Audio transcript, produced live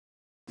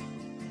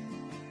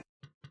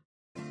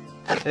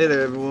Hey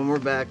there everyone, we're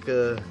back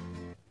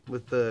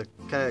with the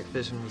kayak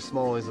fishing for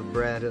smallies with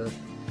Brad.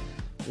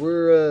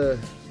 We're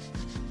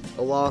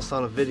a loss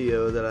on a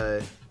video that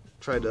I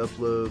tried to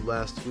upload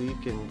last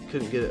week and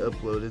couldn't get it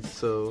uploaded,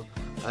 so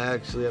I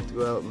actually have to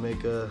go out and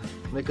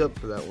make up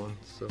for that one.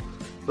 So,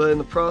 but in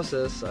the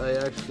process,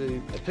 I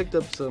picked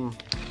up some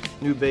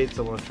new baits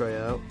I want to try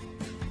out.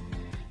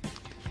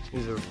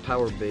 These are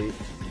power bait,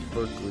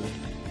 Berkeley.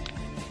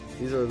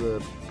 These are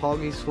the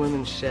Poggy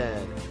Swimming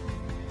Shad,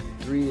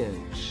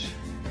 3-inch.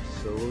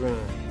 So we're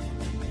gonna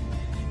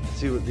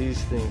see what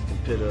these things can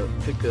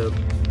pick up.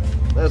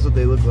 That's what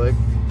they look like.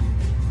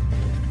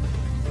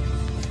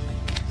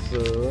 So,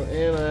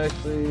 and I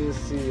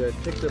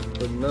picked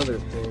up another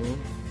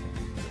thing.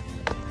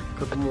 A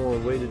couple more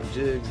weighted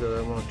jigs that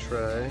I want to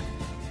try.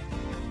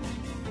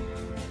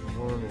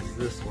 One is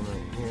this one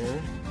right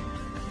here.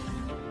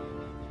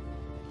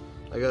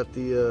 I got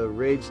the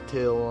Rage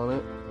Tail on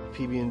it,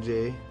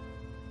 PB&J.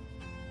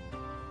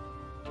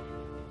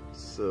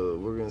 So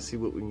we're gonna see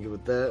what we can get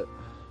with that.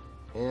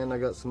 And I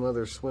got some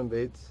other swim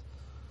baits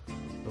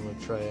I'm gonna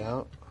try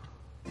out.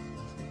 That's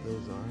what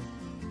those are.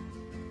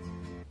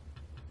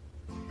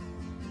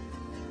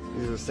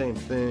 These are the same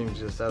thing,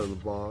 just out of the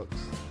box.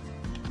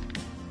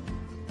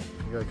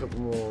 I got a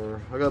couple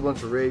more. I got a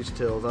bunch of Rage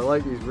Tails. I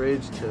like these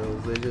Rage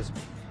Tails. They just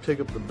pick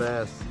up the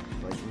bass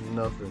like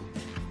nothing.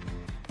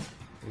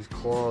 These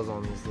claws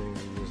on these things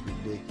are just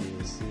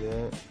ridiculous. See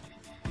that?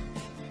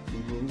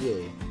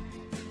 PB&J.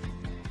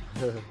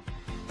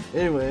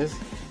 Anyways,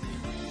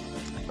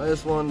 I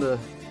just wanted to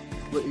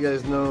let you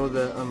guys know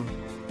that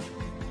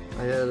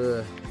I had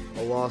a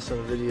loss on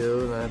a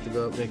video and I have to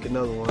go out and make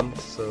another one.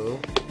 So,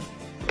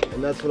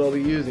 and that's what I'll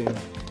be using.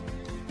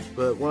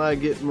 But when I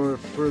get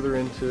further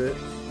into it,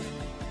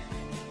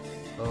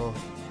 I'll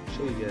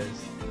show you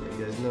guys, let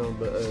you guys know.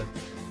 But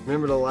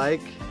remember to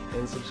like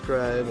and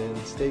subscribe and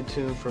stay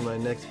tuned for my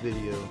next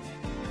video.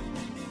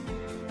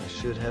 I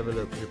should have it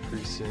up here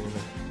pretty soon.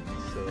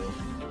 So,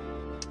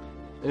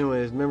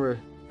 anyways, remember,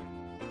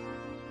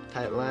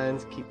 tight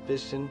lines, keep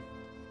fishing,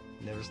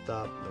 never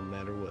stop, no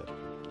matter what.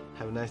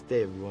 Have a nice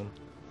day, everyone.